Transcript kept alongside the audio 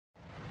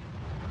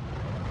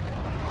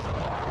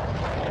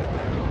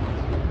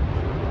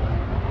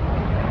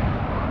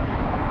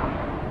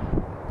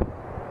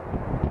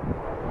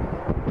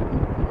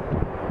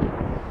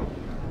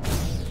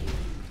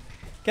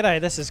G'day,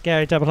 this is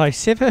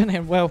Gary007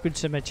 and welcome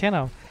to my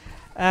channel.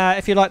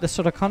 If you like this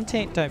sort of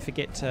content, don't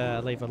forget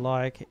to leave a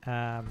like,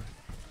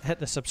 hit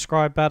the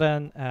subscribe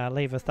button,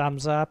 leave a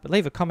thumbs up,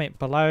 leave a comment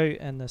below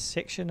in this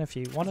section if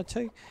you wanted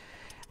to.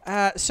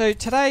 So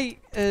today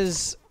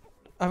is,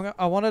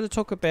 I wanted to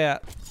talk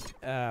about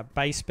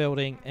base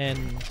building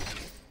in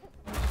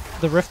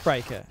the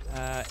Riftbreaker,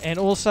 and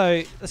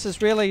also this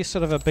is really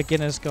sort of a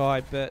beginner's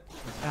guide, but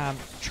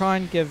try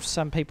and give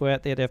some people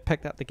out there that have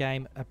picked up the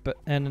game a bit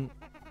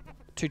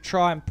to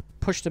try and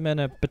push them in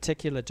a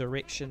particular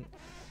direction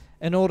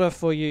in order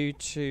for you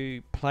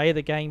to play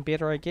the game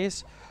better, I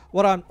guess.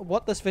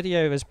 What this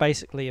video is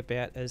basically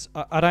about is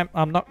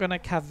I'm not going to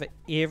cover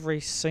every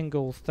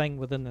single thing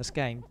within this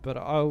game, but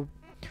I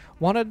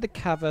wanted to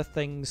cover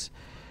things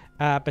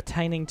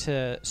pertaining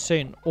to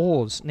certain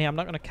ores. Now I'm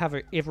not going to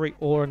cover every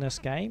ore in this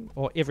game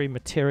or every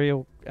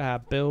material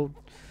build,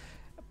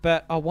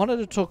 but I wanted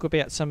to talk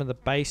about some of the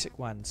basic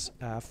ones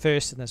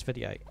first in this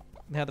video.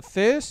 Now the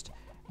first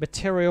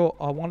material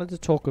I wanted to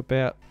talk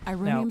about.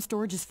 Uranium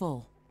storage is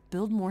full.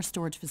 Build more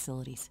storage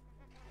facilities.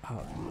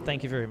 Oh,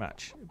 thank you very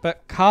much.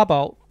 But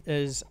Cobalt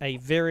is a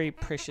very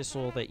precious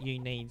ore that you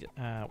need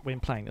when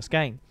playing this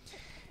game.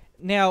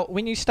 Now,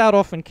 when you start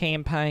off in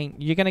campaign,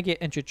 you're going to get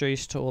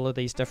introduced to all of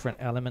these different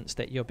elements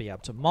that you'll be able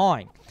to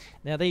mine.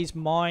 Now, these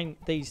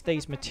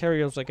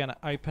materials are going to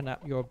open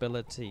up your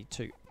ability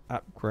to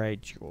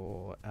upgrade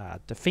your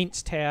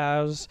defense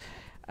towers,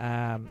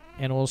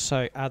 and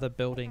also other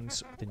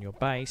buildings within your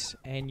base,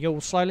 and you'll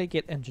slowly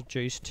get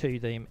introduced to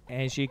them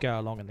as you go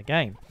along in the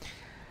game.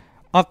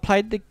 I've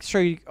played the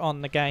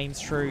game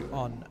through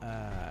on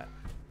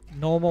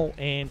normal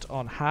and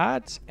on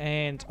hard,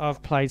 and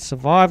I've played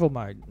survival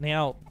mode.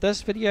 Now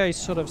this video is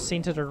sort of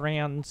centered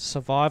around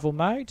survival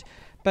mode,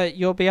 but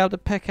you'll be able to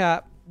pick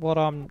up what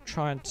I'm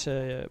trying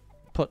to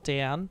put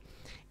down,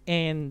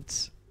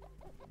 and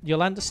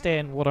you'll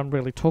understand what I'm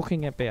really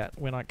talking about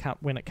when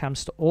it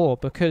comes to ore,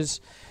 because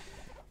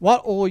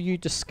what ore you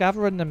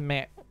discover in the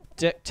map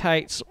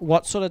dictates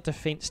what sort of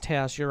defense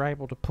towers you're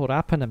able to put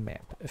up in a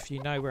map, if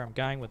you know where I'm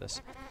going with this.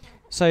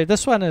 So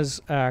this one is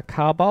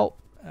Cobalt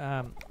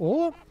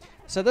ore.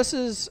 So this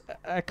is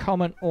a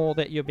common ore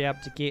that you'll be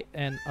able to get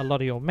in a lot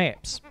of your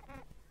maps.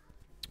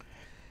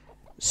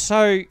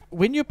 So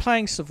when you're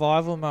playing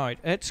survival mode,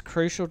 it's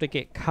crucial to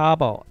get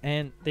Cobalt,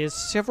 and there's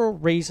several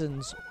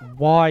reasons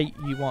why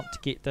you want to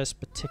get this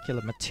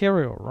particular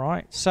material,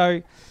 right?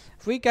 So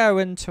if we go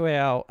into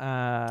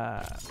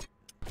our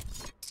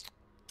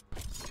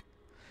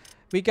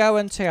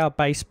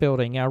base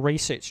building, our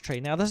research tree.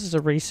 Now this is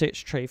a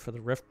research tree for the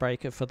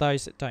Riftbreaker for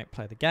those that don't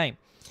play the game.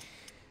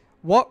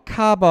 What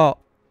Cobalt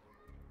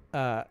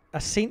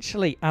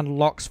essentially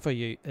unlocks for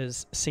you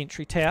is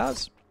sentry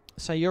towers.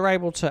 So you're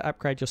able to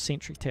upgrade your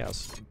sentry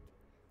towers.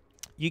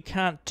 You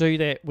can't do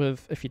that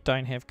if you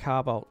don't have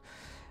Cobalt.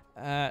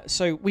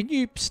 So when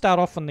you start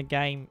off in the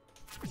game,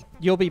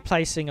 you'll be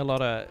placing a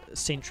lot of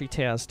sentry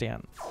towers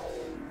down.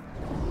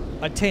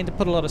 I tend to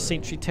put a lot of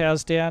sentry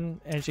towers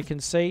down, as you can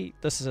see.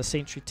 This is a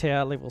sentry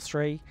tower, level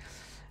 3.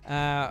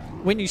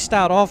 When you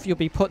start off, you'll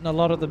be putting a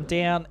lot of them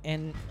down,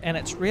 and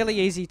it's really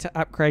easy to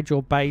upgrade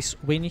your base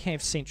when you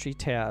have sentry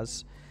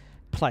towers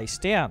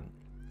placed down.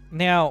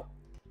 Now,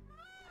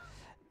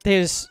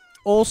 there's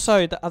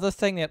also the other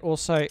thing that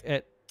also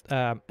it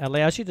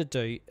allows you to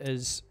do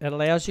is it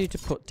allows you to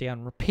put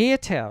down repair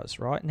towers,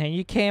 right? Now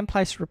you can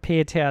place a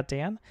repair tower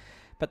down,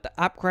 but the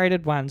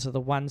upgraded ones are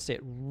the ones that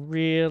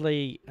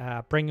really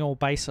bring your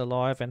base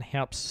alive and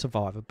help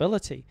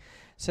survivability.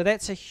 So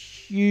that's a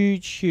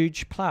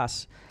huge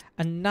plus.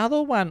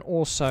 Another one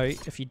also,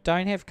 if you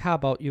don't have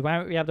Cobalt, you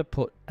won't be able to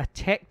put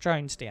attack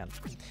drones down.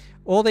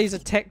 All these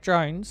attack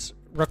drones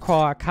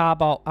require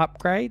Cobalt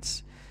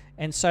upgrades,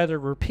 and so the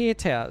repair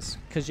towers,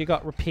 because you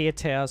got repair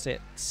towers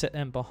that sit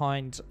in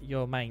behind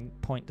your main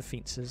point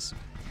defenses,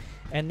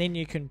 and then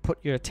you can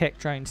put your attack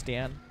drones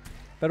down.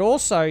 But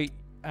also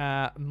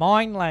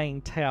mine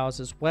laying towers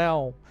as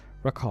well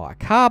require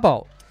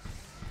Cobalt,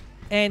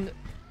 and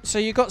so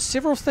you got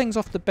several things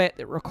off the bat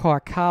that require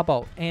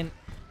Cobalt. And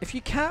if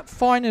you can't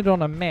find it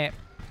on a map,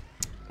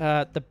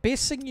 the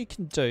best thing you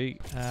can do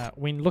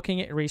when looking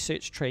at a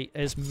research tree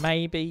is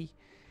maybe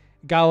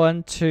go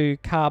into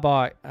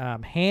carbide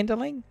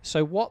handling.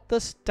 So what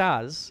this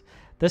does,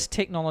 this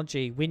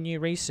technology, when you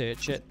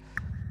research it,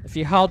 if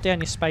you hold down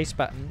your space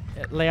button,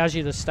 it allows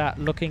you to start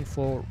looking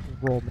for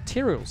raw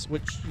materials,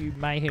 which you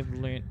may have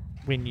learnt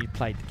when you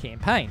played the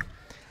campaign.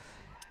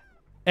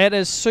 It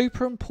is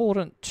super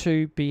important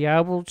to be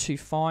able to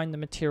find the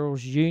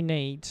materials you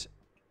need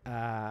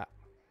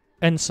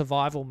in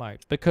survival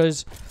mode,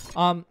 because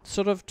I'm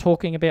sort of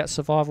talking about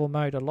survival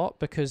mode a lot,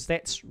 because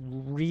that's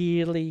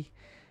really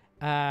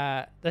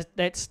that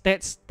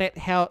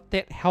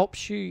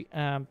helps you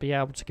be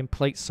able to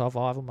complete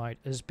survival mode,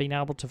 is being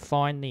able to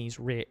find these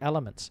rare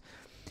elements.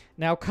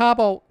 Now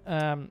Cobalt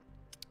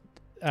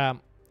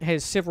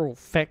has several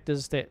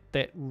factors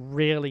that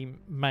really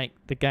make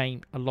the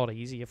game a lot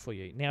easier for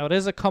you. Now it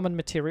is a common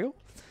material,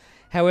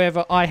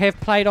 however I have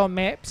played on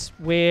maps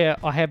where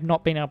I have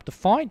not been able to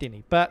find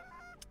any, but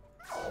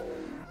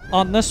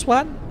On this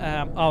one,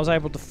 I was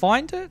able to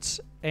find it,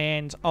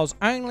 and I was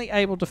only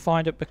able to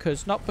find it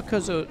because, not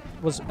because it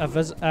was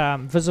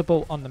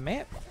visible on the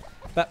map,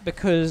 but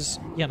because,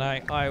 you know,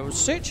 I was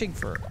searching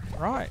for it,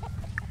 right?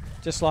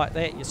 Just like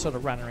that, you sort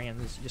of run around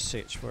and you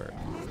search for it.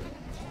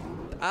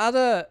 The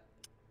other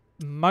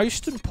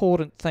most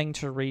important thing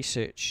to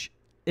research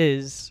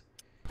is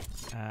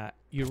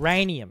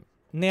uranium.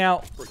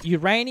 Now,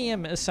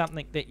 uranium is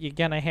something that you're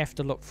going to have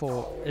to look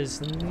for is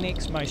the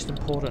next most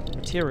important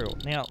material.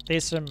 Now,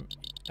 there's some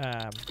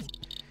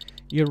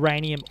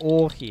uranium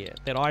ore here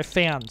that I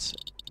found.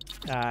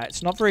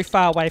 It's not very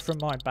far away from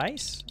my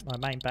base, my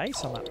main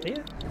base. I'm up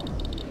there.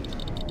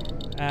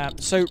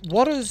 So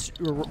what is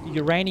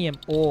uranium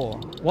ore?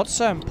 What's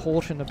so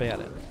important about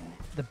it?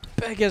 The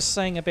biggest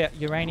thing about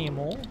uranium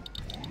ore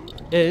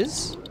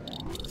is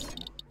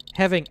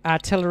having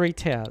artillery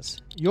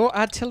towers. Your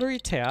artillery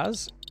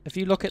towers, if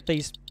you look at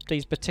these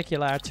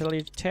particular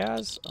artillery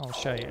towers, I'll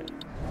show you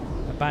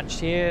a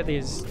bunch here.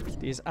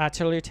 There's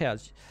artillery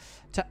towers.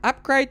 To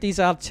upgrade these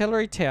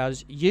artillery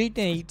towers, you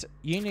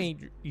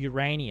need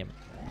uranium.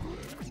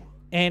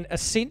 And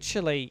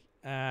essentially,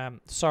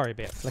 sorry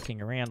about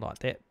flicking around like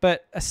that,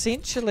 but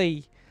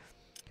essentially,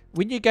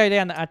 when you go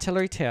down the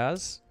artillery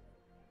towers,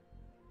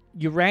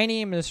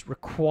 uranium is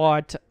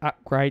required to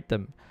upgrade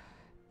them.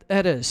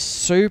 It is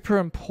super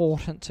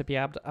important to be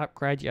able to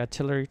upgrade your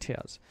artillery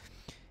towers.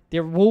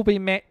 There will be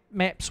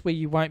maps where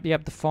you won't be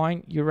able to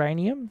find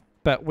uranium,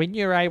 but when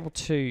you're able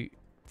to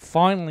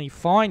finally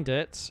find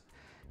it,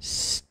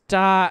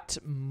 start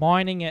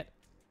mining it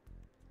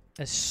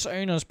as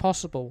soon as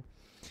possible.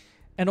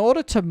 In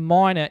order to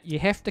mine it, you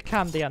have to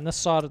come down this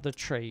side of the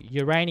tree.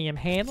 Uranium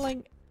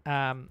handling,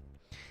 and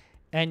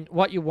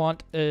what you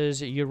want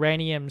is a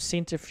uranium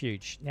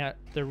centrifuge. Now,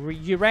 the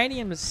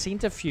uranium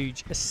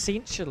centrifuge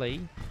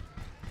essentially...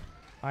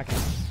 I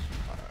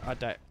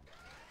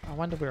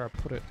wonder where I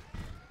put it.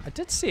 I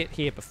did see it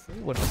here before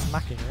when I was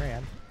mucking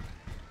around.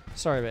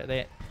 Sorry about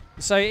that.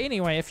 So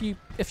anyway, if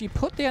you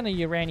put down a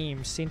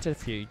uranium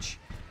centrifuge,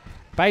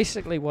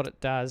 basically what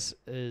it does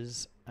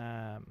is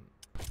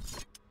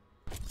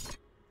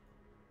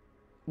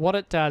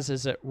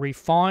it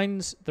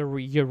refines the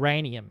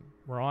uranium,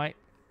 right?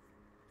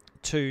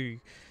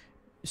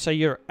 So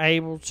you're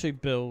able to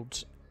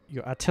build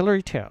your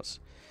artillery towers.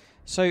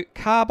 So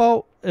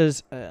cobalt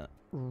is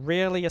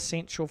really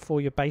essential for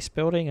your base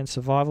building and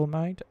survival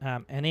mode,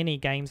 and any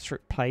game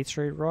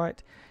playthrough,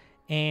 right?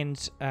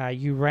 And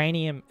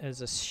uranium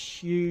is a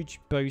huge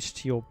boost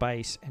to your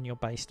base and your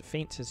base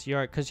defenses,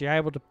 because you're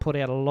able to put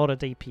out a lot of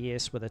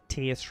DPS with a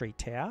tier 3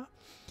 tower.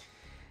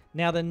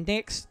 Now, the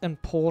next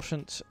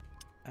important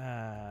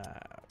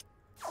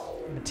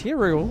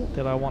material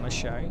that I want to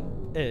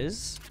show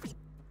is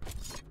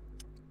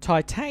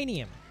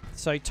titanium.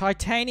 So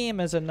titanium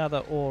is another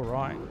ore,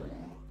 right?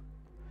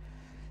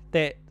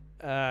 That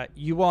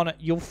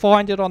you'll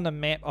find it on the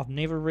map. I've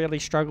never really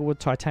struggled with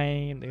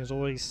titanium. There's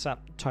always some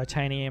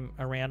titanium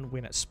around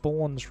when it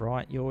spawns,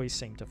 right? You always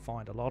seem to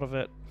find a lot of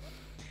it.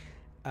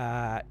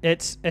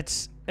 It's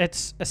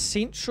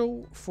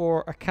essential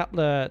for a couple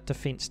of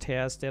defense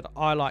towers that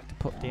I like to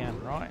put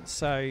down, right?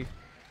 So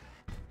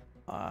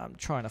I'm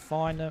trying to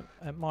find it.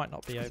 It might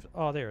not be over.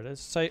 Oh, there it is.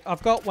 So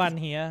I've got one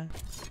here.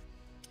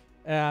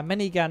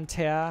 Minigun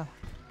tower.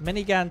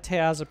 Minigun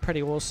towers are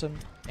pretty awesome.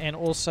 And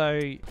also,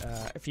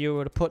 if you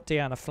were to put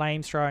down a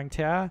flame-throwing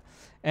tower,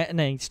 it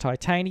needs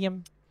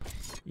titanium.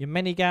 Your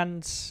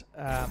miniguns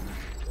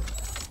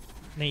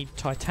need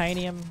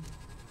titanium.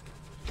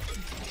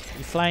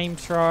 Your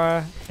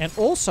flamethrower, and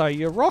also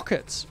your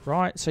rockets,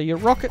 right? So your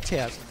rocket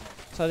towers.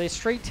 So there's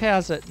 3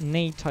 towers that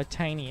need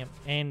titanium,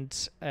 and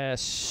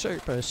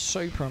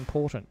super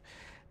important.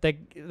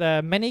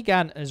 The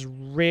minigun is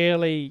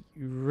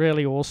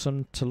really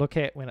awesome to look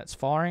at when it's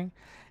firing,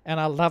 and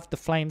I love the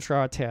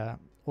flamethrower tower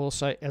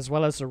also, as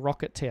well as the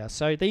rocket tower.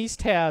 So these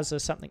towers are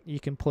something you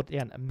can put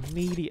down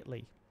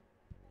immediately.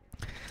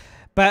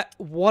 But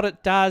what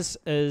it does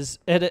is,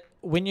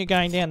 when you're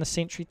going down the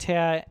sentry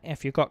tower,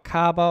 if you've got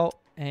cobalt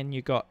and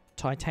you've got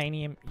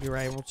titanium, you're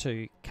able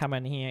to come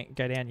in here and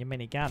go down your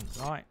minigun,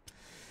 right?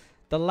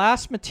 The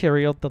last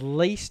material, the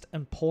least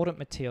important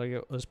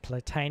material, is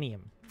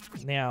plutonium.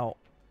 Now,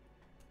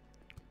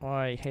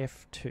 I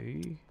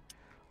think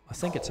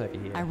it's over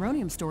here.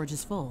 Uranium storage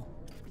is full.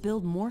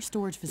 Build more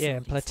storage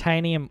facilities. Yeah,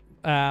 plutonium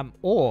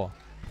ore.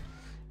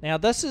 Now,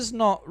 this is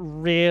not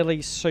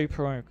really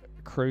super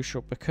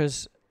crucial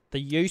because the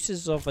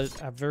uses of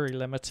it are very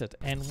limited,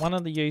 and one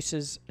of the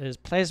uses is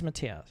plasma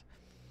towers.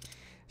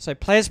 So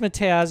plasma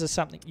towers are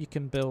something you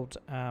can build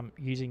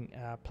using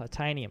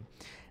plutonium.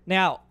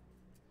 Now,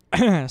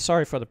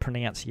 sorry for the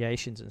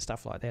pronunciations and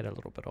stuff like that, a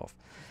little bit off.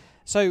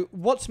 So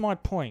what's my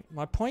point?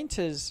 My point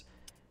is,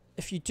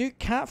 if you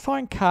can't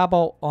find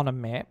cobalt on a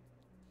map,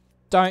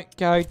 don't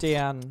go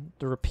down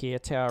the repair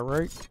tower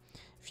route.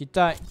 If you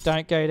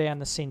don't go down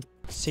the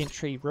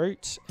sentry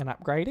route and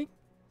upgrading.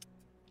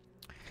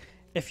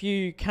 If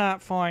you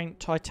can't find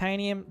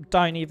titanium,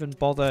 don't even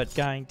bother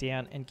going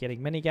down and getting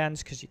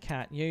miniguns because you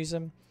can't use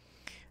them.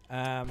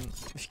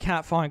 If you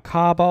can't find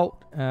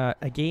Cobalt,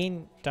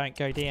 again, don't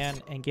go down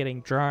and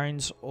getting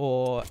drones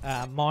or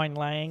mine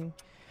laying,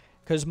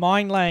 because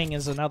mine laying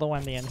is another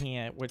one down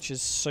here which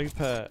is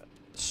super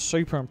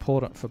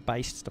important for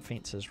base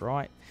defenses,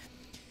 right?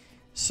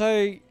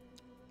 So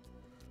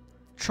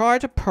try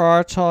to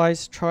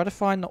prioritize, try to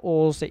find the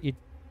ores that you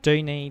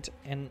do need,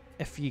 and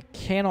if you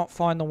cannot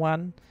find the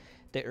one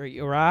that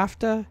you're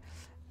after,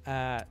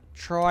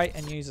 try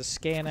and use a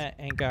scanner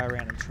and go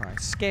around and try and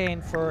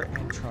scan for it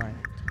and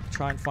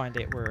try and find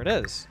out where it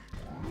is.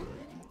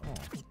 Oh,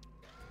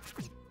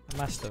 I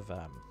must have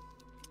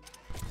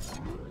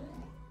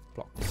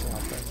blocked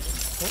myself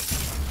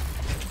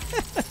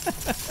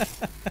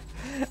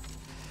in.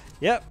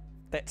 Yep,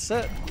 that's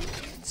it.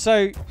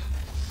 So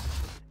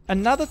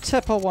another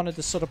tip I wanted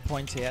to sort of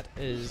point out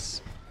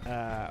is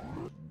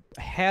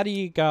how do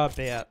you go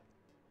about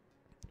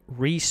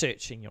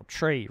researching your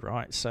tree,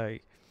 right? So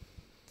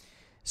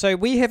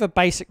we have a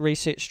basic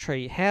research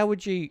tree. How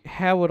do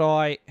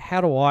I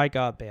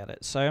go about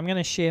it? So I'm going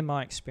to share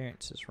my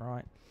experiences,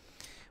 right?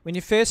 When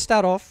you first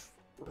start off,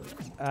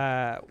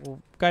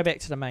 we'll go back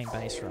to the main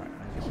base right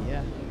over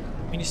here.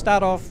 When you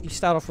start off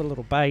with a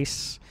little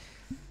base.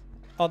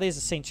 Oh, there's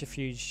a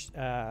centrifuge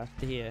there.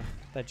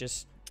 They're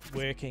just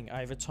working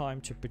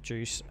overtime to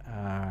produce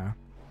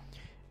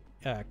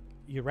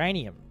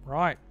uranium,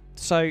 right?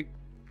 So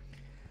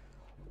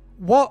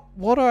what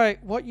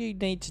you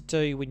need to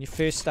do when you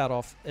first start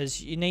off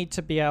is you need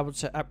to be able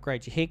to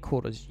upgrade your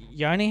headquarters.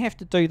 You only have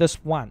to do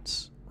this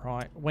once,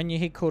 right? When your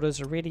headquarters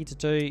are ready to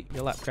do,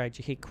 you'll upgrade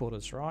your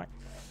headquarters, right?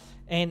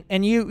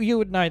 And you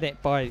would know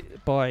that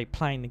by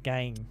playing the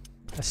game,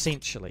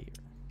 essentially.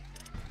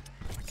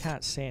 I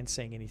can't stand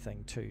seeing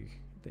anything too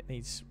that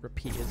needs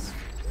repairs.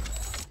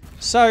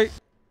 So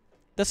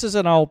this is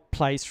an old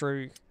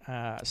playthrough,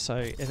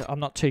 so I'm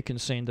not too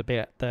concerned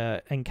about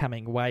the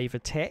incoming wave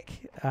attack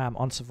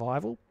on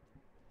survival.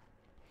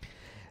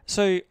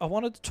 So I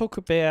wanted to talk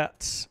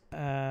about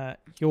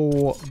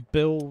your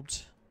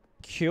build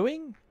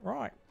queuing,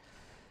 right?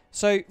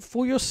 So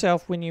for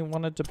yourself, when you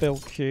wanted to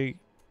build queue,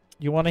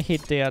 you want to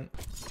head down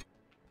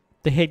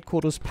the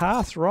headquarters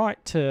path,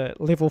 right, to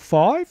level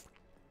 5.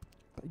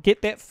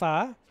 Get that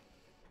far.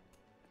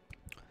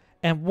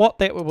 And what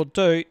that will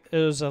do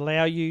is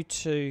allow you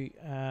to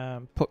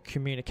put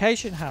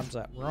communication hubs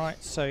up, right?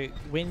 So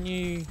when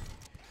you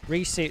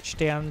research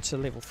down to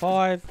level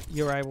 5,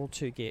 you're able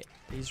to get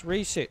these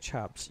research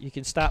hubs. You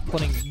can start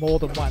putting more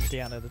than one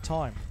down at a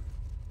time.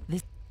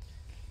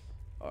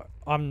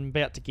 I'm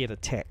about to get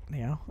attacked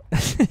now,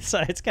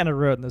 so it's going to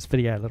ruin this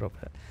video a little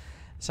bit.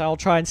 So I'll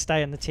try and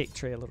stay in the tech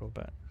tree a little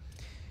bit.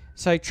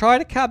 So try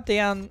to come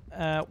down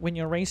when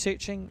you're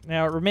researching.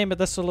 Now remember,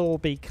 this will all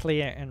be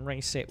clear and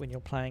reset when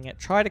you're playing it.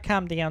 Try to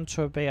come down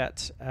to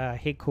about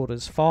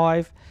headquarters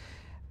 5.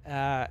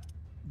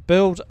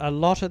 Build a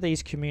lot of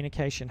these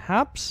communication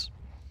hubs,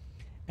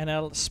 and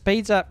it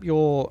speeds up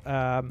your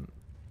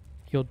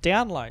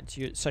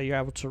downloads, so you're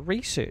able to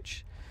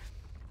research.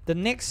 The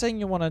next thing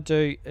you want to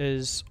do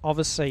is,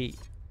 obviously,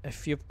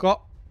 if you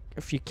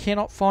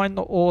cannot find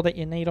the ore that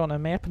you need on a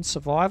map in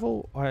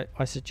survival,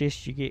 I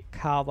suggest you get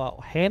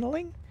Cobalt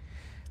handling,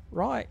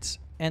 right?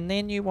 And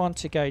then you want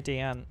to go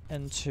down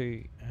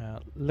into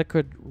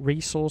liquid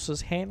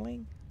resources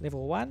handling,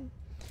 level 1,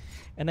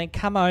 and then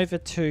come over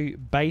to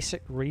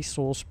basic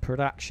resource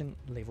production,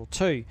 level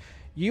 2.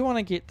 You want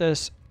to get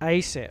this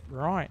ASAP,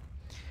 right?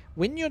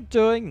 When you're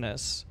doing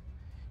this,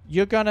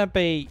 you're going to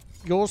be,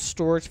 your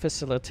storage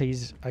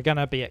facilities are going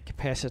to be at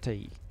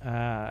capacity,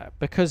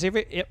 because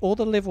all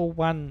the level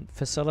 1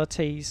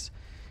 facilities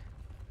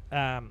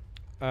are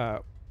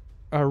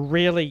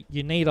really,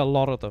 you need a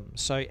lot of them.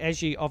 So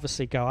as you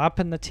obviously go up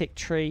in the tech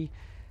tree,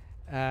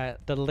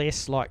 the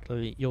less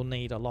likely you'll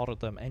need a lot of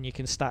them, and you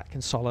can start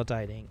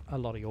consolidating a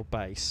lot of your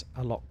base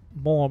a lot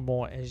more and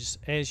more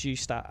as you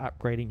start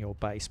upgrading your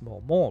base more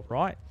and more,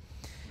 right?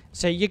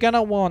 So you're going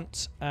to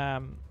want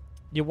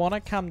you want to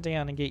come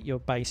down and get your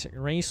basic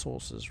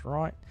resources,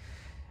 right?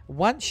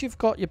 Once you've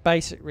got your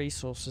basic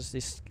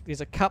resources,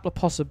 there's a couple of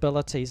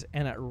possibilities,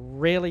 and it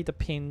really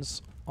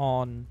depends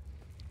on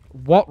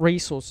what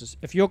resources.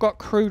 If you've got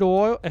crude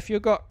oil, if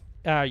you've got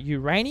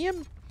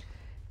uranium,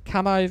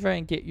 come over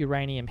and get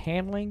uranium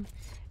handling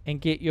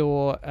and get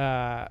your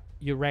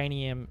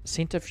uranium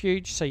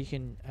centrifuge, so you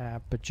can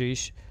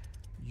produce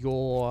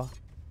your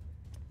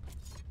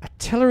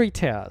artillery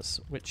towers,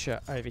 which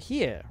are over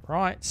here,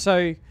 right?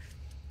 So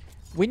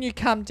when you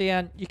come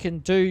down, you can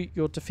do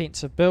your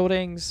defensive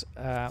buildings,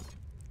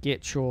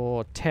 get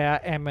your tower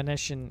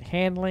ammunition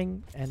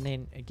handling, and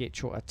then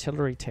get your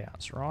artillery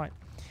towers, right?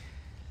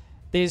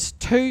 There's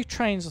two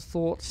trains of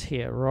thoughts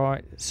here,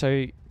 right?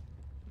 So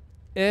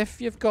if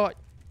you've got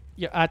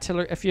your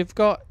artillery, if you've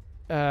got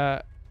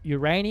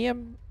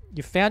uranium,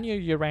 you found your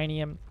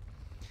uranium,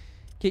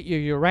 get your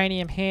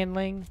uranium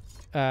handling,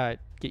 get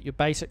your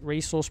basic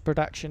resource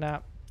production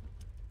up,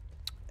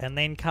 and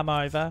then come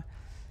over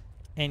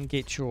and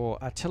get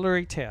your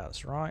artillery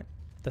towers, right?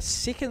 The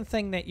second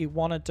thing that you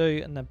want to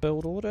do in the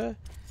build order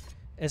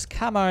is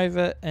come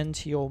over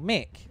into your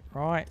mech,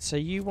 right? So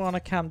you want to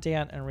come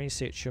down and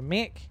research your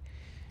mech,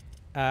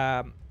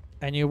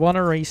 and you want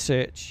to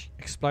research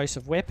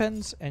explosive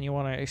weapons, and you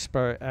want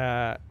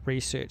to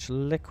research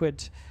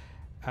liquid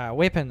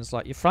weapons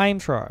like your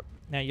flamethrower.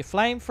 Now your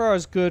flamethrower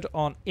is good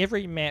on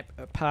every map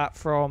apart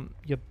from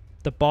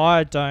the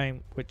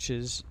biodome, which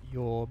is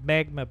your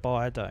magma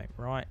biodome,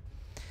 right?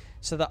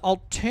 So the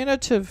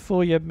alternative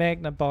for your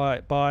magma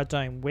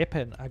biodome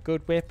weapon, a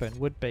good weapon,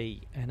 would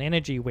be an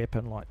energy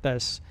weapon like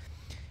this,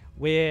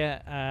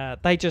 where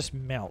they just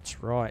melt,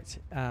 right?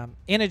 This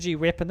energy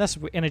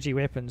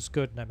weapon's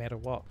good no matter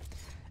what.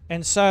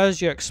 And so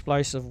is your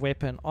explosive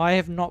weapon. I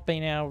have not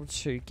been able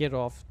to get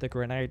off the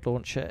grenade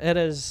launcher. It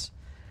is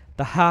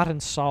the heart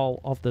and soul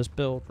of this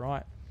build,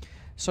 right?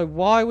 So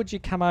why would you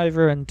come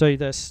over and do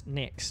this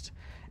next?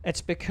 It's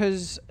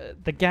because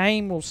the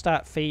game will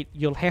start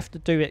you'll have to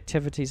do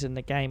activities in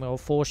the game. It will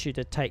force you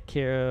to take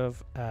care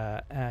of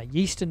a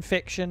yeast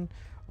infection.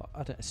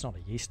 It's not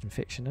a yeast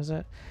infection, is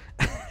it?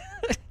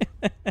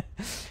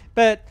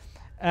 But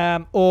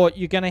or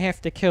you're going to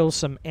have to kill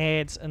some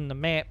ads in the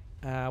map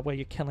where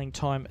you're killing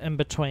time in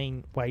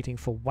between waiting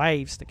for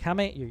waves to come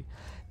at you.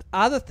 The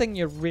other thing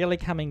you're really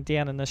coming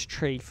down in this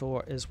tree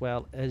for as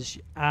well is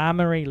your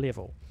armory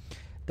level.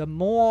 The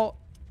more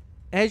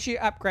as you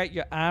upgrade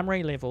your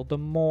armory level, the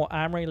more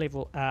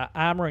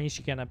armories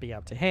you're going to be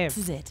able to have.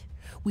 This is it.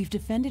 We've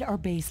defended our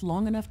base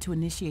long enough to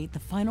initiate the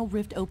final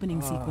rift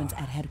opening sequence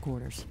at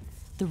headquarters.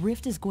 The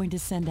rift is going to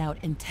send out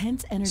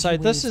intense energy so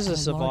waves this is a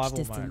at a large survival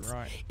distance. mode,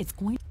 right? It's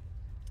going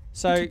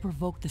to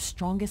provoke the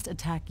strongest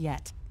attack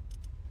yet.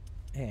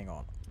 Hang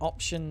on.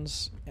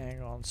 Options.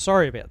 Hang on.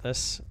 Sorry about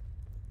this.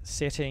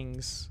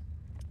 Settings.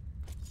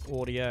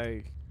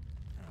 Audio.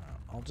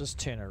 I'll just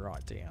turn it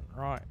right down.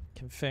 Right.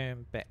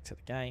 Confirm. Back to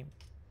the game.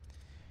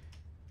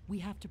 We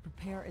have to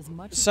prepare as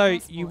much So as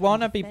possible you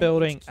want to be defend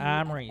building HQ at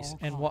armories, all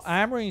and what costs.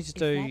 armories If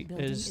do that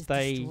building is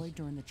destroyed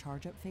during the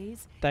charge-up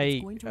phase, they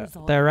it's going to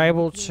result they're in a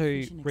able nuclear to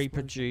fission explosion.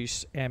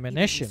 reproduce Either you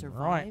ammunition,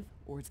 survive right?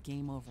 or it's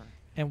game over.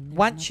 And There's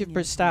once you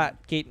nothing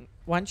in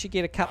once you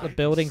get a couple of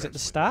buildings at the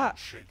start,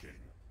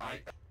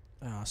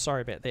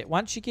 sorry about that.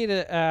 Once you get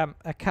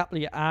a couple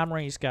of your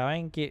armories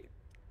going,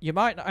 you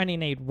might only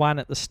need one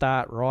at the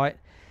start, right?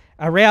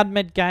 Around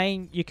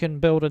mid-game, you can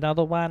build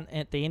another one.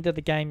 At the end of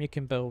the game, you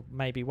can build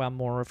maybe one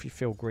more if you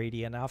feel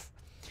greedy enough.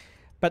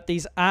 But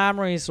these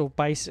armories will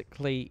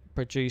basically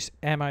produce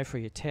ammo for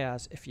your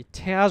towers. If your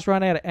towers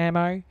run out of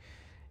ammo,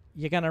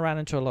 you're going to run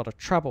into a lot of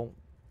trouble.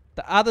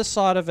 The other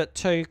side of it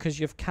too, because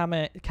you've come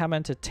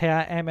into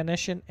tower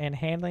ammunition and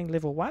handling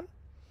level 1,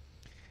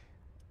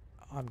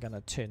 I'm going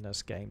to turn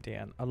this game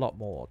down a lot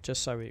more,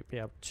 just so we'll be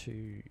able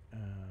to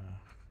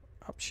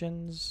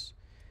options,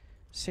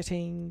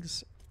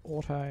 settings,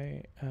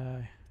 auto,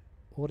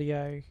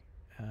 audio,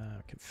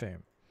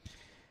 confirm.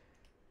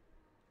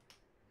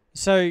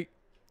 So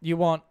you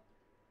want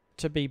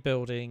to be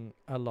building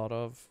a lot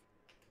of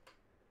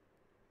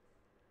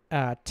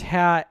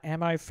tower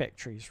ammo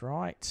factories,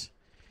 right?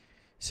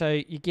 So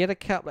you get a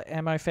couple of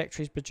ammo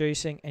factories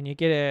producing, and you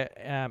get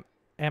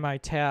ammo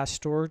tower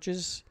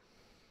storages.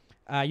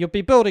 You'll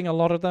be building a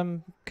lot of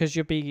them because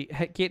you'll be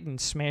getting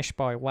smashed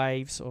by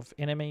waves of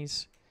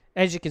enemies.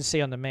 As you can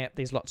see on the map,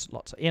 there's lots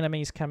of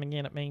enemies coming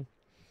in at me.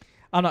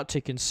 I'm not too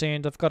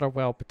concerned. I've got a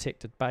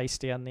well-protected base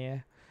down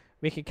there.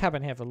 We can come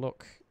and have a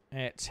look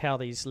at how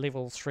these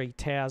level 3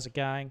 towers are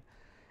going.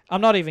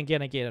 I'm not even going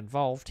to get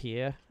involved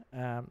here.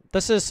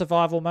 This is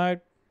survival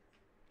mode.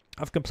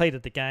 I've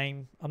completed the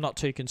game. I'm not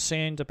too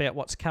concerned about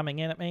what's coming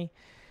in at me.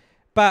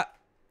 But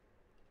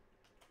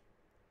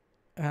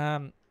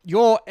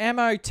your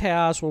ammo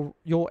towers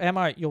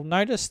you'll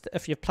notice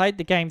if you've played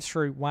the game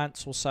through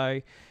once or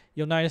so,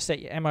 you'll notice that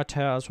your ammo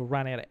towers will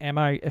run out of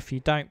ammo if you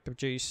don't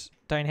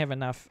have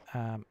enough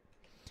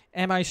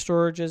ammo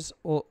storages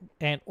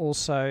and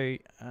also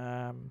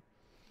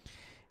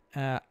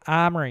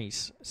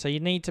armories. So you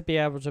need to be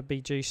able to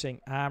be juicing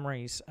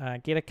armories.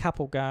 Get a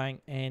couple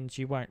going and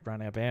you won't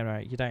run out of ammo.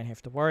 You don't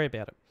have to worry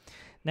about it.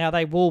 Now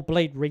they will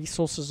bleed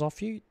resources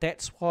off you.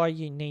 That's why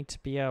you need to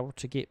be able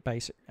to get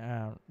basic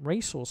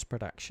resource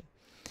production.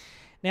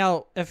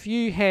 Now if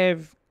you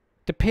have,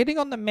 depending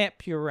on the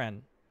map you're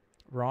in,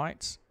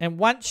 right, and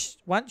once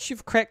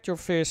you've cracked your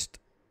first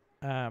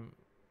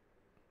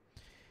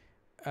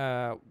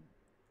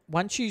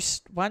once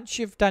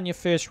you've done your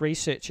first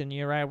research and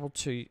you're able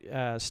to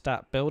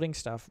start building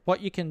stuff,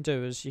 what you can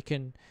do is you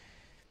can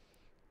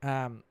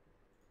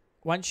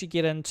once you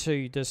get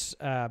into this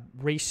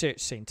research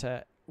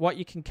center, what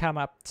you can come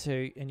up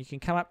to, and you can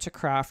come up to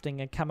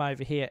crafting and come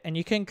over here and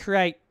you can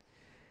create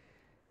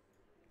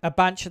a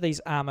bunch of these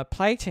armor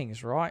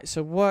platings, right?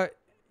 So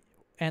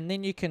and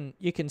then you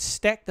can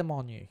stack them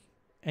on you,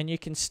 and you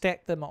can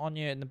stack them on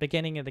you in the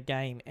beginning of the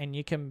game, and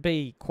you can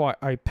be quite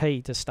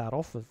OP to start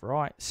off with,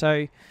 right?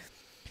 So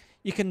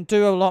you can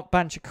do a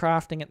bunch of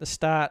crafting at the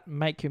start,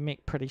 make your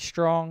mech pretty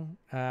strong.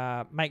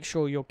 Make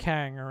sure you're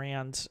carrying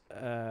around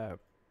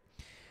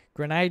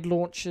grenade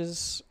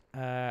launchers.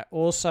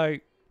 Also,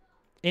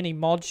 any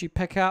mods you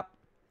pick up,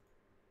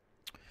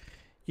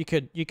 you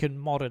can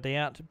mod it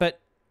out. But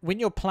when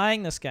you're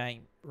playing this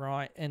game,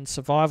 right, in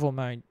survival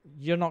mode,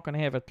 you're not going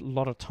to have a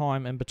lot of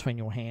time in between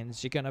your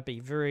hands. You're going to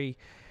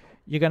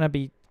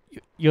be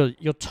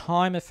your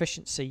time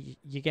efficiency.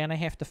 You're going to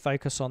have to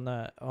focus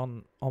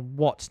on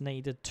what's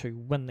needed to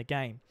win the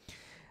game.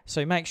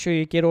 So make sure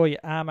you get all your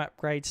arm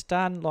upgrades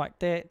done like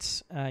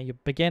that. Your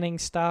beginning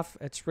stuff,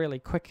 it's really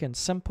quick and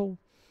simple.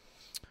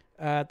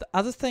 The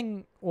other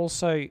thing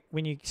also,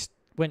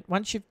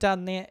 once you've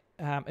done that,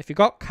 if you've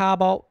got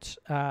Cobalt,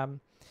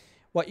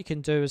 what you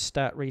can do is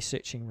start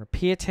researching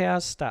repair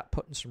towers, start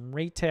putting some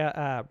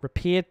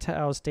repair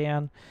towers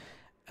down,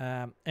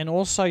 and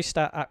also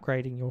start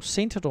upgrading your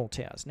Sentinel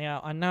towers.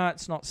 Now, I know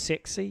it's not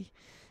sexy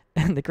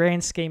in the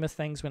grand scheme of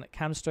things when it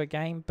comes to a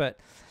game, but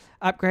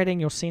upgrading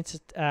your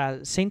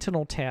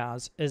Sentinel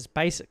towers is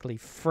basically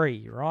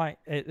free, right?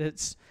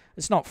 It's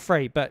not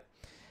free, but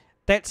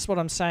that's what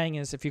I'm saying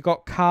is if you've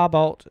got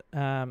Cobalt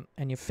and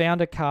you've found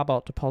a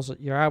Cobalt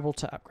deposit, you're able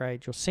to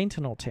upgrade your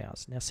Sentinel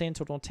towers. Now,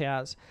 Sentinel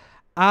towers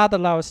are the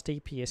lowest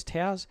DPS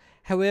towers.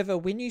 However,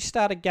 when you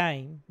start a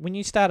game, when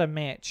you start a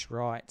match,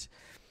 right,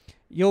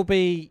 you'll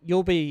be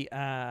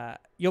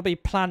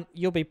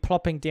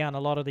plopping down a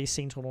lot of these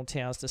Sentinel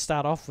towers to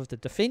start off with to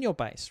defend your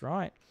base,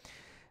 right?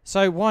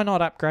 So why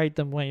not upgrade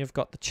them when you've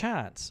got the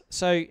chance?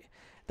 So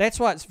that's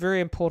why it's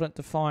very important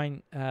to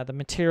find the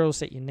materials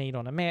that you need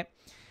on a map.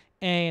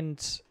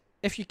 And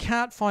if you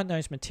can't find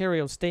those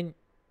materials, then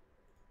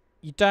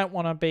you don't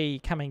want to be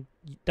coming.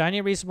 The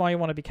only reason why you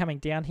want to be coming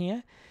down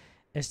here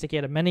is to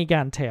get a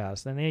minigun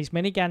towers. And these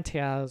minigun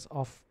towers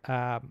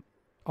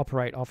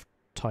operate off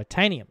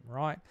titanium,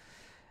 right?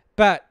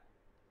 But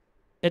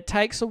it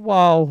takes a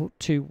while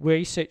to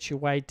research your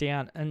way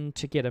down and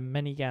to get a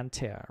minigun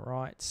tower,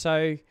 right?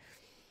 So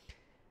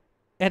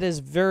it is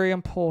very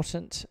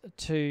important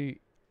to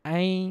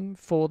aim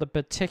for the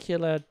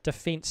particular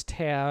defense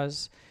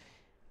towers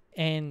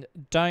and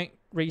don't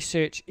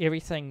research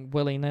everything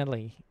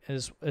willy-nilly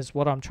is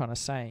what I'm trying to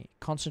say.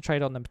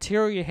 Concentrate on the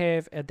material you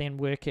have and then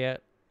work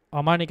out,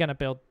 I'm only going to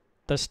build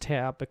this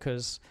tower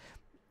because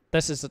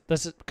this is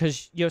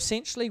because you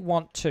essentially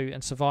want to,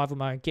 in survival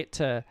mode, get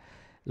to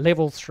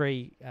level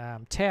 3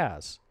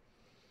 towers.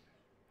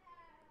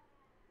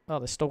 Oh,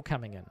 they're still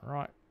coming in,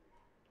 right?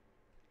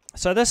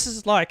 So this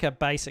is like a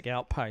basic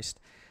outpost.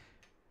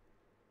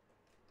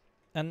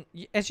 And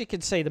as you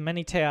can see, the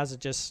mini towers are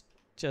just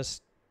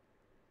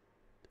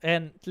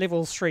and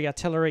level 3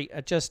 artillery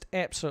are just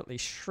absolutely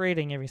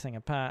shredding everything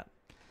apart.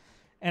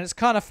 And it's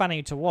kind of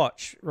funny to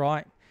watch,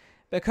 right?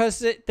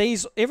 Because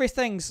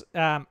everything's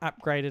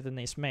upgraded in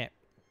this map.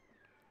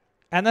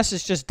 And this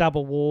is just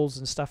double walls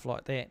and stuff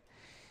like that.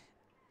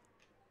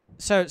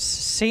 So it's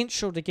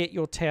essential to get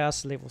your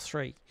towers to level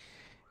 3.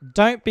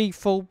 Don't be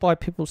fooled by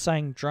people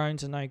saying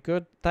drones are no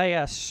good. They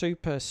are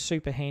super,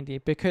 super handy,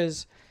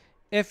 because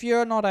if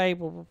you're not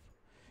able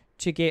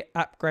to get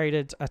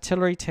upgraded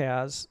artillery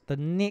towers, the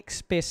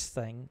next best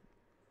thing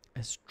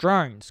is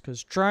drones,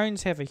 because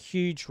drones have a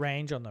huge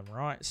range on them,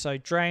 right? So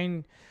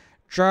drones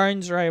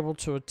are able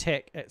to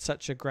attack at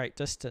such a great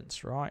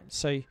distance, right?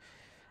 So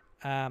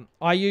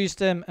I use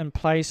them in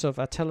place of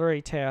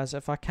artillery towers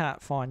if I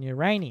can't find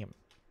uranium.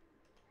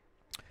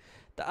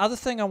 The other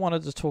thing I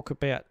wanted to talk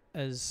about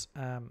is,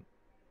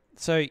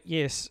 so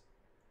yes,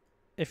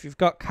 if you've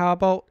got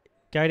Cobalt,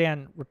 go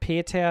down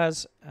repair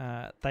towers.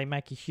 They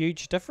make a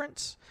huge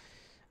difference.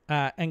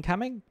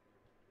 Incoming.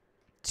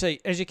 So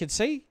as you can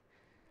see,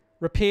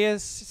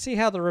 repairs, see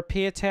how the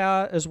repair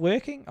tower is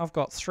working? I've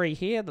got 3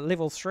 here, the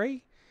level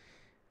 3.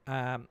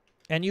 And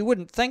you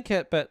wouldn't think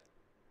it, but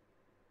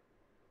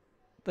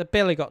they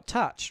barely got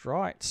touched,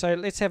 right? So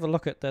let's have a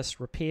look at this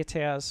repair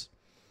towers.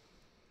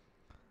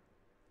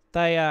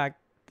 They are,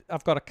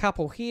 I've got a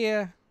couple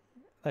here.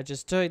 They're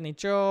just doing their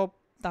job,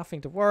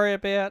 nothing to worry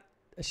about.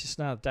 It's just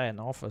another day in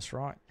the office,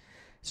 right?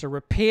 So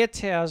repair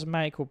towers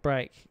make or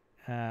break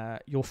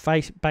your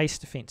base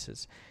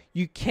defenses.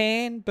 You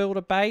can build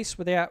a base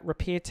without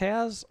repair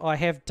towers. I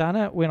have done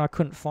it when I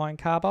couldn't find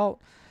Cobalt.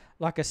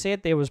 Like I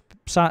said, there was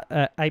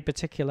a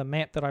particular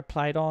map that I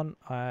played on.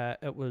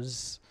 It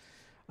was,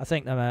 I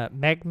think, the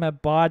magma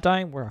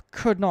biodome, where I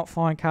could not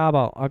find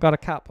Cobalt. I got a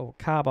couple of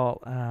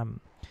Cobalt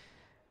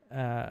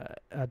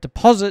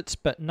deposits,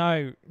 but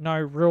no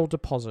real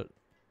deposit.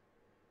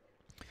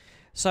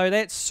 So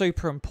that's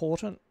super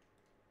important.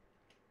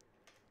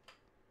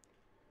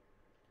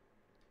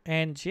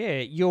 And yeah,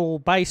 your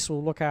base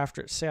will look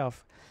after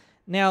itself.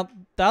 Now,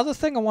 the other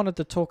thing I wanted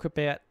to talk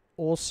about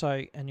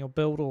also in your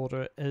build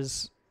order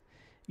is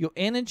your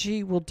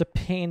energy will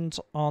depend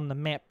on the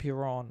map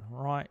you're on,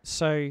 right?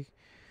 So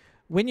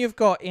when you've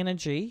got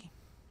energy,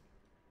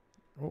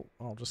 oh,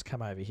 I'll just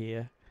come over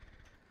here.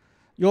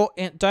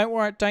 Don't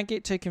worry, don't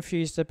get too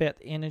confused about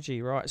the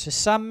energy, right? So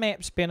some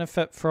maps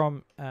benefit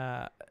from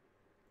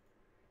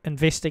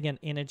investing in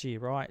energy,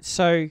 right?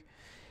 So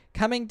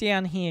coming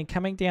down here,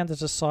 coming down to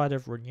the side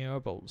of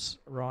renewables,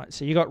 right?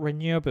 So you got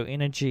renewable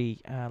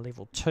energy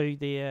level 2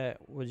 there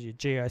with your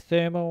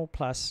geothermal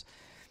plus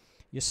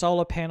your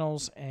solar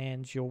panels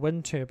and your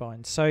wind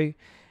turbines. So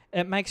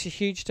it makes a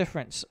huge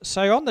difference.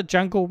 So on the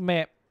jungle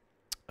map,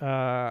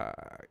 your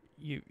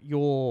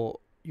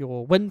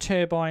wind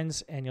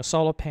turbines and your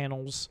solar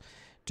panels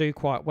do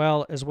quite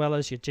well as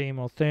your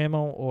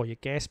geothermal or your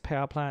gas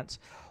power plants.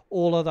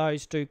 All of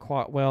those do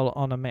quite well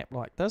on a map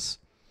like this.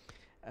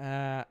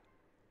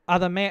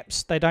 Other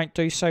maps, they don't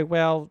do so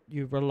well.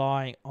 You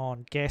rely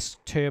on gas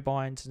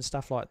turbines and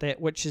stuff like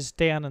that, which is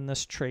down in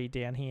this tree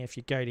down here. If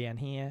you go down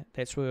here,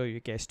 that's where all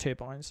your gas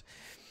turbines.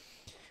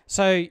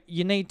 So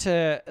you need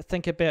to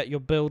think about your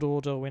build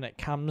order when it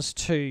comes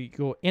to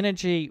your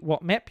energy,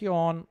 what map you're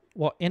on,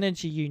 what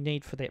energy you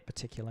need for that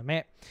particular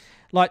map.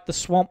 Like the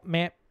swamp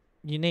map,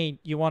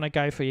 you want to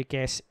go for your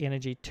gas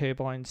energy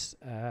turbines.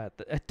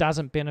 It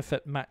doesn't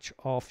benefit much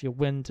off your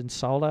wind and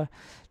solar.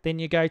 Then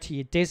you go to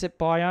your desert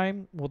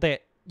biome. Well,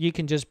 that you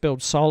can just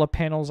build solar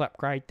panels,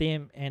 upgrade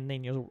them, and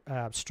then your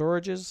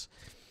storages.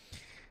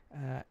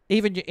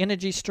 Even your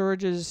energy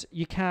storages,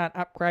 you can't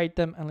upgrade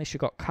them unless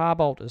you've got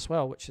Cobalt as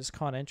well, which is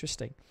kind of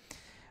interesting.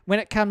 When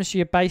it comes to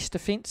your base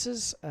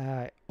defenses,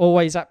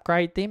 always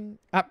upgrade them.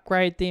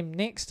 Upgrade them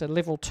next to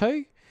level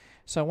 2.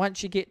 So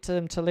once you get to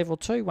them to level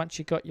 2, once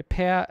you got your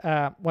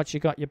power, once you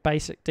got your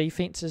basic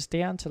defenses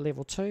down to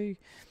level 2,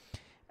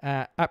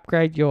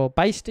 upgrade your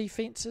base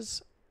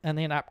defenses, and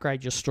then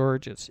upgrade your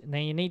storages. Now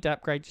you need to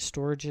upgrade your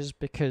storages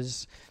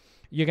because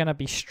you're going to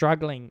be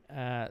struggling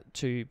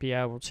to be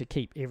able to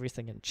keep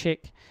everything in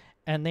check,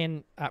 and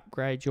then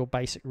upgrade your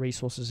basic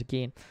resources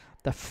again.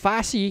 The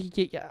faster you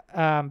get your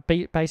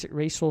basic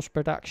resource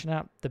production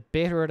up, the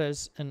better it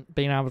is in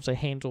being able to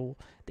handle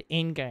the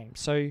end game.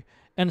 So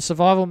in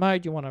survival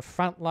mode, you want to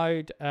front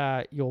load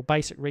your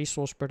basic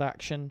resource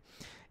production,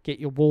 get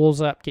your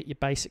walls up, get your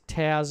basic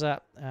towers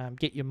up,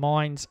 get your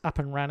mines up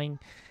and running,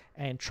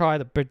 and try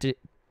to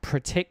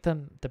protect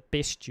them the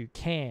best you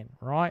can,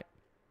 right?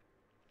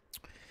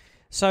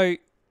 So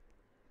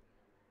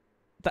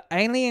the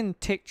alien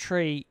tech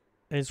tree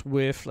is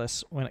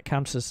worthless when it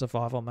comes to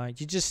survival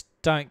mode. You just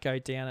don't go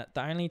down it.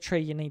 The only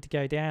tree you need to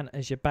go down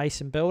is your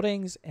base and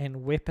buildings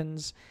and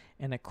weapons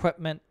and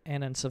equipment.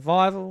 And in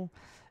survival,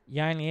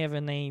 you only ever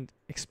need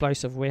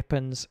explosive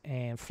weapons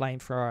and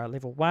flamethrower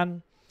level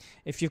 1.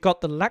 If you've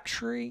got the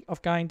luxury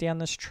of going down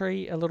this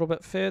tree a little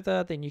bit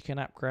further, then you can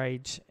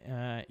upgrade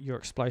your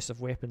explosive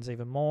weapons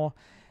even more.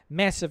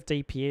 Massive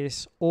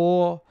DPS,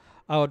 or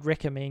I would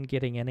recommend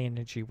getting an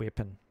energy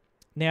weapon.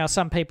 Now,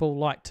 some people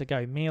like to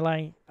go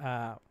melee.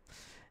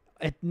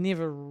 It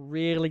never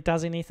really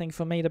does anything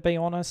for me, to be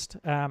honest,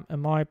 in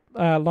my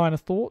line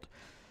of thought.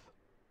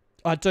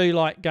 I do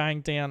like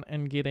going down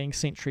and getting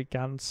sentry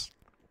guns.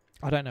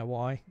 I don't know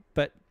why,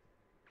 but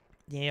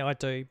yeah, I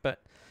do.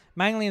 But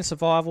mainly in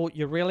survival,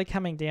 you're really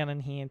coming down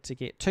in here to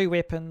get 2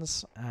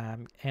 weapons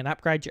and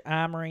upgrade your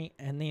armory,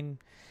 and then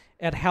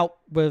it help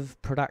with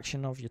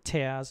production of your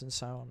towers and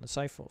so on and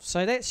so forth.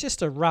 So that's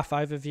just a rough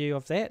overview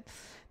of that.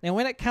 Now,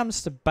 when it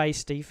comes to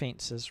base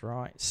defenses,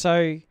 right? So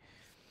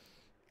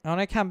I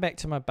want to come back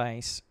to my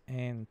base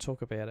and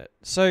talk about it.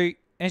 So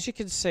as you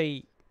can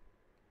see,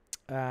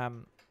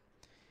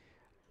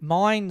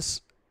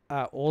 mines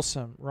are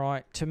awesome,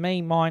 right? To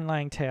me, mine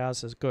laying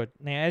towers is good.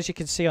 Now, as you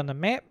can see on the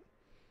map,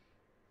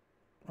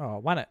 oh, I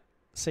won it.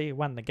 See, you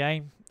won the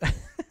game.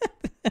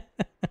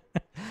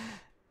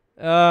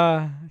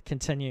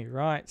 Continue,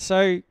 right?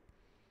 So,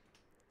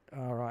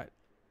 all right.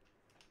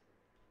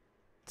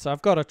 So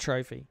I've got a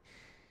trophy.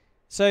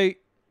 So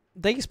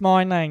these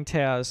mine laying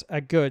towers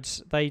are good.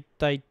 They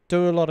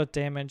do a lot of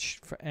damage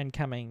for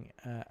incoming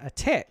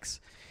attacks.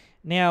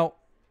 Now,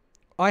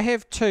 I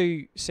have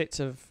 2 sets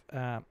of.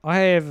 I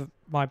have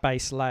my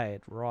base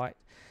layered, right?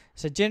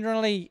 So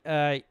generally,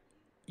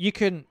 you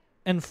can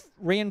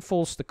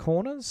reinforce the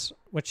corners,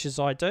 which is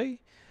I do.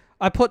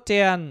 I put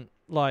down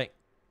like.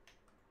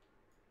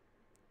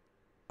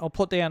 I'll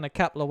put down a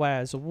couple of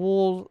layers of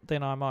wall,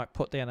 then I might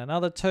put down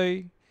another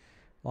 2,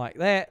 like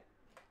that.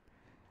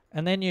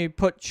 And then you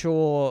put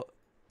your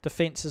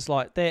defenses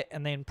like that,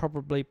 and then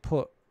probably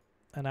put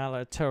another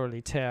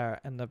artillery tower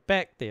in the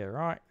back there,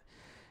 right?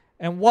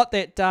 And what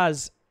that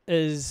does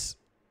is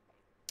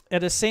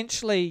it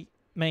essentially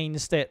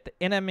means that the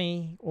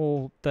enemy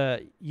or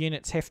the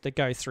units have to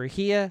go through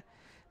here.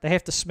 They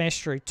have to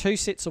smash through 2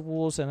 sets of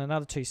walls and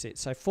another 2 sets.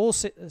 So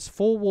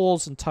 4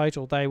 walls in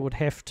total they would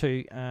have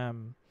to...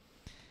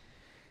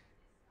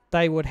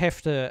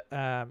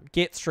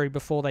 get through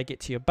before they get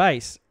to your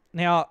base.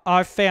 Now,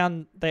 I've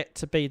found that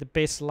to be the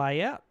best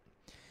layout.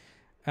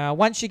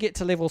 Once you get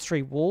to level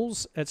 3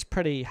 walls, it's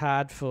pretty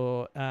hard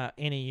for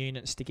any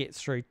units to get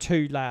through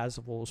 2 layers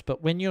of walls.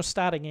 But when you're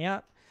starting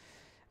out,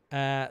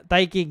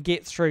 they can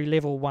get through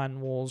level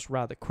 1 walls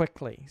rather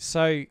quickly.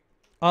 So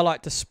I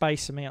like to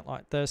space them out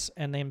like this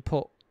and then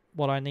put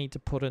what I need to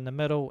put in the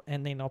middle,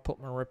 and then I'll put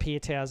my repair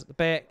towers at the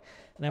back,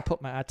 and I'll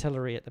put my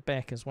artillery at the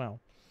back as well.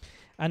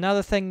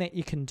 Another thing that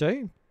you can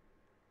do,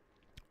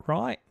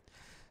 right?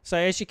 So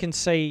as you can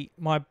see,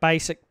 my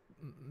basic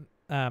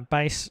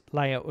base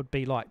layout would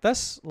be like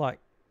this, like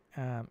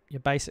your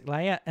basic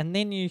layout. And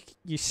then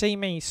you see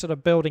me sort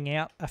of building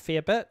out a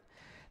fair bit.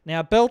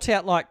 Now, built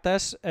out like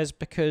this is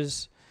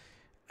because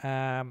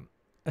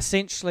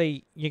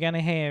essentially you're going to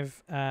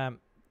have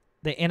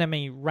the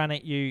enemy run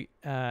at you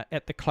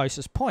at the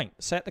closest point.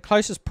 So at the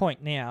closest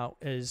point now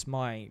is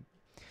my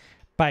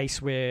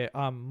base where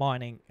I'm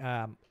mining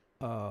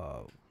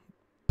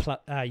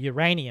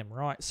uranium,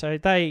 right? So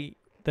the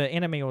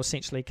enemy will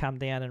essentially come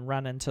down and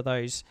run into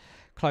those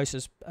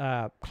closest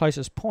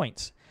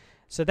points.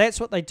 So that's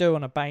what they do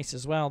on a base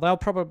as well. They'll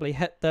probably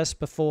hit this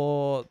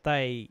before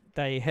they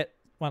hit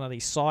one of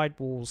these side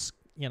walls,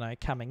 you know,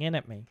 coming in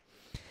at me.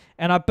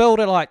 And I build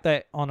it like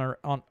that on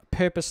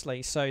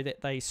purposely so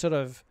that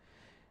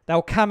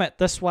they'll come at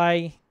this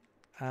way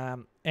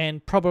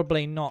and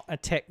probably not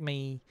attack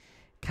me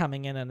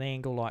coming in an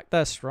angle like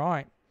this,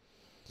 right?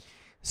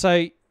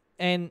 So,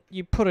 and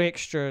you put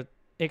extra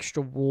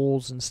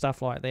walls and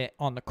stuff like that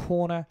on the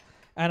corner.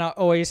 And I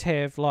always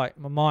have like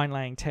my mine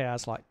laying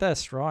towers like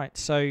this, right?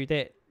 So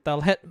that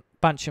they'll hit a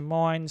bunch of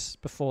mines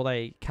before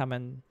they come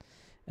in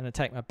and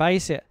attack my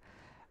base.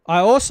 I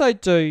also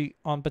do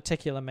on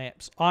particular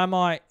maps. I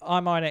might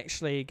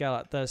actually go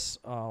like this.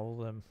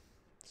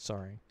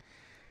 Sorry.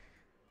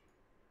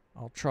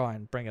 I'll try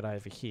and bring it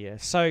over here.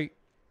 So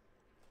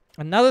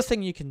another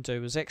thing you can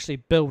do is actually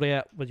build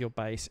out with your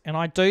base. And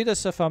I do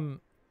this if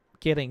I'm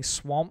getting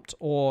swamped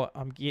or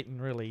I'm getting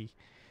really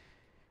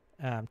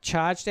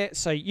charged at.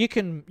 So you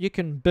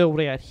can build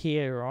out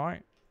here,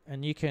 right?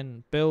 And you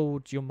can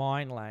build your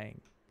mine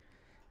laying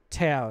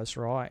towers,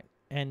 right?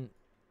 And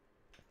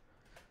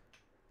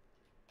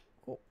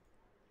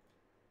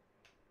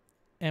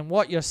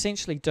what you're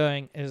essentially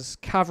doing is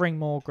covering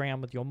more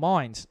ground with your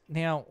mines.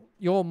 Now,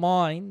 your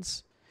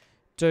mines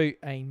do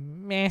a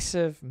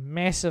massive,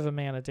 massive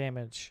amount of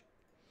damage.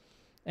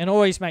 And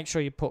always make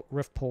sure you put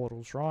rift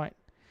portals, right?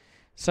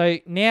 So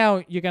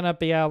now you're going to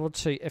be able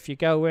to, if you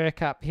go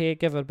work up here,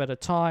 give it a bit of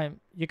time,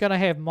 you're going to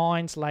have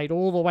mines laid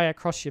all the way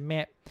across your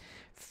map,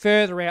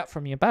 further out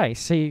from your base.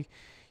 So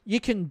you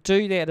can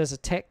do that as a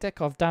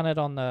tactic. I've done it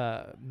on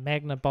the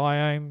Magna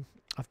biome.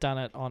 I've done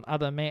it on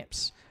other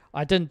maps.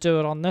 I didn't do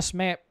it on this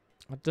map.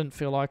 I didn't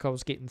feel like I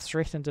was getting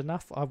threatened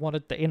enough. I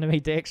wanted the enemy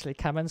to actually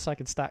come in so I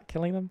could start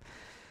killing them.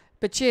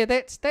 But yeah,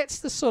 that's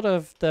the sort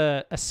of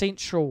the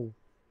essential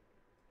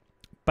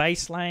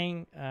base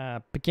laying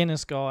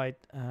beginner's guide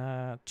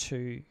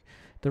to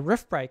the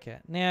Riftbreaker.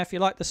 Now, if you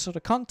like this sort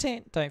of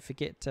content, don't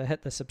forget to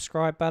hit the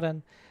subscribe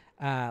button.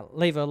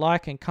 Leave a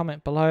like and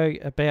comment below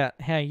about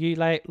how you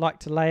like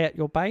to lay out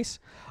your base.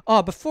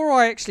 Oh, before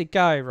I actually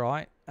go,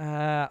 right,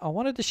 I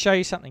wanted to show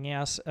you something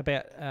else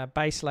about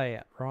base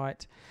layout,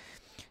 right?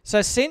 So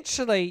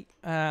essentially,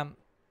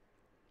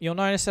 you'll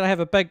notice that I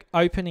have a big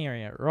open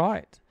area,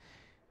 right?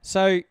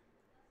 So,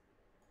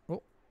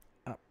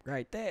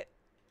 upgrade that.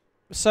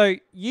 So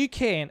you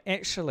can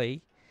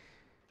actually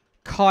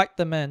kite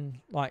them in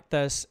like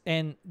this,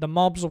 and the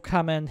mobs will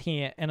come in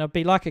here, and it'll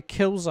be like a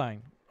kill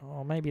zone.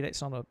 Oh, maybe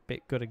that's not a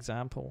good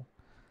example.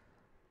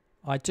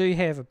 I do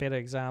have a better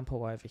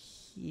example over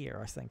here,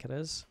 I think it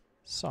is.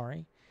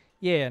 Sorry.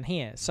 Yeah, in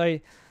here. So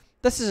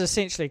this is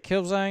essentially a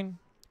kill zone,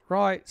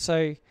 right?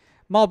 So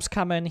mobs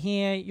come in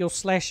here, you're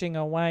slashing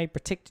away,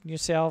 protecting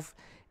yourself,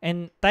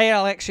 and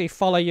they'll actually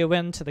follow you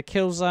into the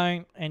kill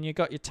zone, and you've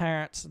got your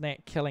turrets and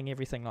that killing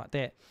everything like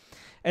that.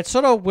 It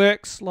sort of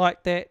works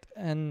like that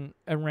in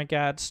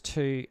regards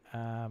to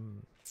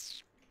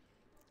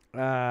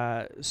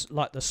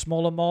like the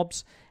smaller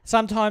mobs.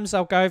 Sometimes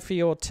they'll go for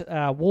your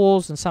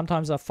walls, and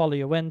sometimes they'll follow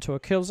you into a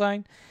kill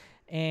zone.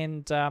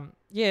 And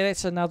yeah,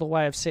 that's another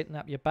way of setting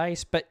up your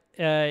base. But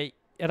it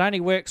only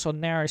works on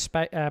narrow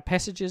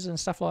passages and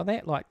stuff like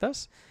that, like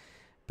this.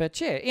 But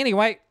yeah,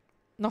 anyway,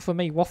 enough of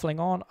me waffling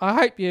on. I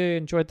hope you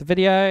enjoyed the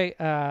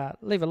video.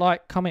 Leave a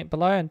like, comment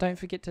below, and don't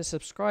forget to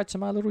subscribe to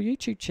my little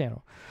YouTube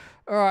channel.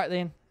 Alright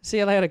then, see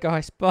you later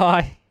guys,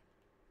 bye.